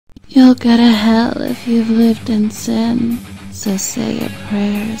You'll go to hell if you've lived in sin. So say your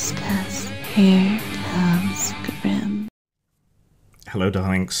prayers, 'cause here comes Grim. Hello,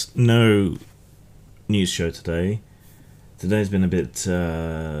 darlings. No news show today. Today's been a bit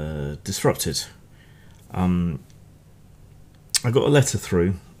disrupted. I got a letter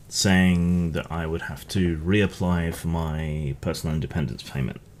through saying that I would have to reapply for my personal independence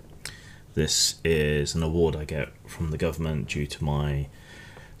payment. This is an award I get from the government due to my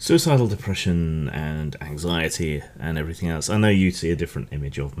suicidal depression and anxiety and everything else. I know you see a different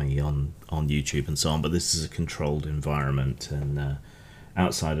image of me on YouTube and so on, but this is a controlled environment, and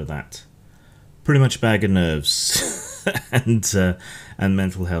outside of that, pretty much a bag of nerves and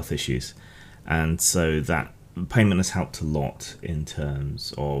mental health issues. And so that payment has helped a lot in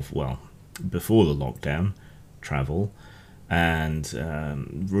terms of, well, before the lockdown, travel, and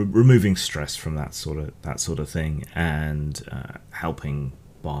removing stress from that sort of thing, and helping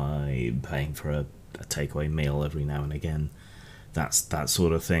by paying for a takeaway meal every now and again, that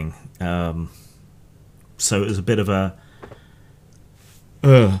sort of thing. So it was a bit of a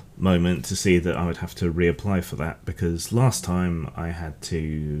moment to see that I would have to reapply for that, because last time I had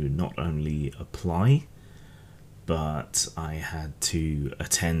to not only apply, but I had to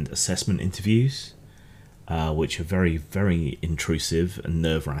attend assessment interviews, which are very, very intrusive and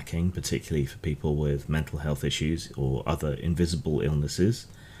nerve-wracking, particularly for people with mental health issues or other invisible illnesses,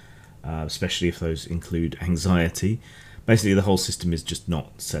 especially if those include anxiety. Basically, the whole system is just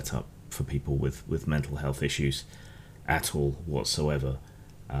not set up for people with mental health issues at all whatsoever.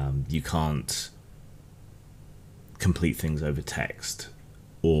 You can't complete things over text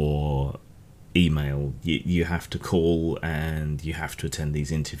or email. You have to call, and you have to attend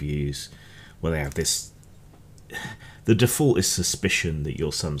these interviews where they have this... The default is suspicion that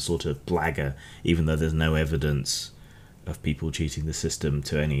you're some sort of blagger, even though there's no evidence of people cheating the system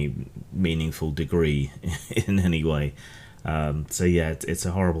to any meaningful degree in any way. So yeah, it's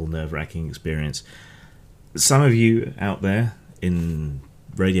a horrible, nerve-wracking experience. Some of you out there in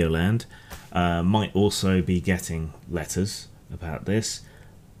Radioland might also be getting letters about this,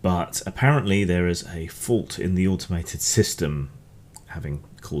 but apparently there is a fault in the automated system, having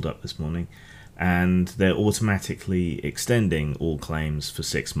called up this morning, and they're automatically extending all claims for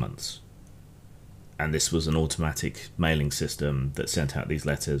 6 months. And this was an automatic mailing system that sent out these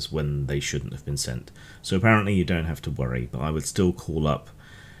letters when they shouldn't have been sent. So apparently you don't have to worry, but I would still call up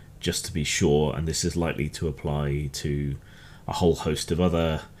just to be sure, and this is likely to apply to a whole host of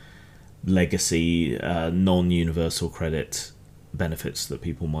other legacy, non-universal credit benefits that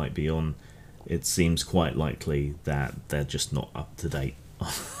people might be on. It seems quite likely that they're just not up to date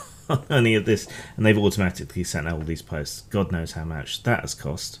on any of this, and they've automatically sent out all these posts. God knows how much that has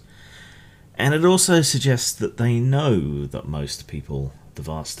cost. And it also suggests that they know that most people, the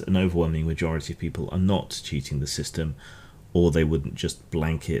vast and overwhelming majority of people, are not cheating the system, or they wouldn't just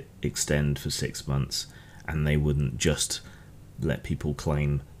blanket extend for 6 months, and they wouldn't just let people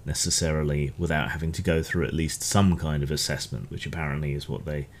claim necessarily without having to go through at least some kind of assessment, which apparently is what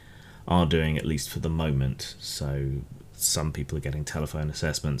they are doing, at least for the moment. So some people are getting telephone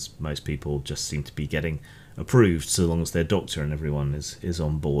assessments, most people just seem to be getting approved, so long as their doctor and everyone is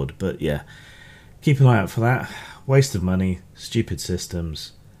on board. But yeah, keep an eye out for that. Waste of money, stupid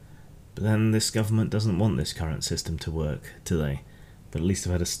systems. But then this government doesn't want this current system to work, do they? But at least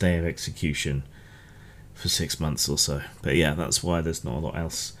I've had a stay of execution for 6 months or so. But yeah, that's why there's not a lot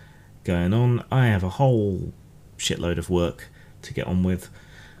else going on. I have a whole shitload of work to get on with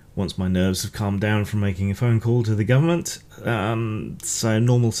once my nerves have calmed down from making a phone call to the government. So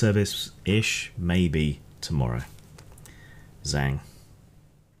normal service-ish, maybe tomorrow. Zang.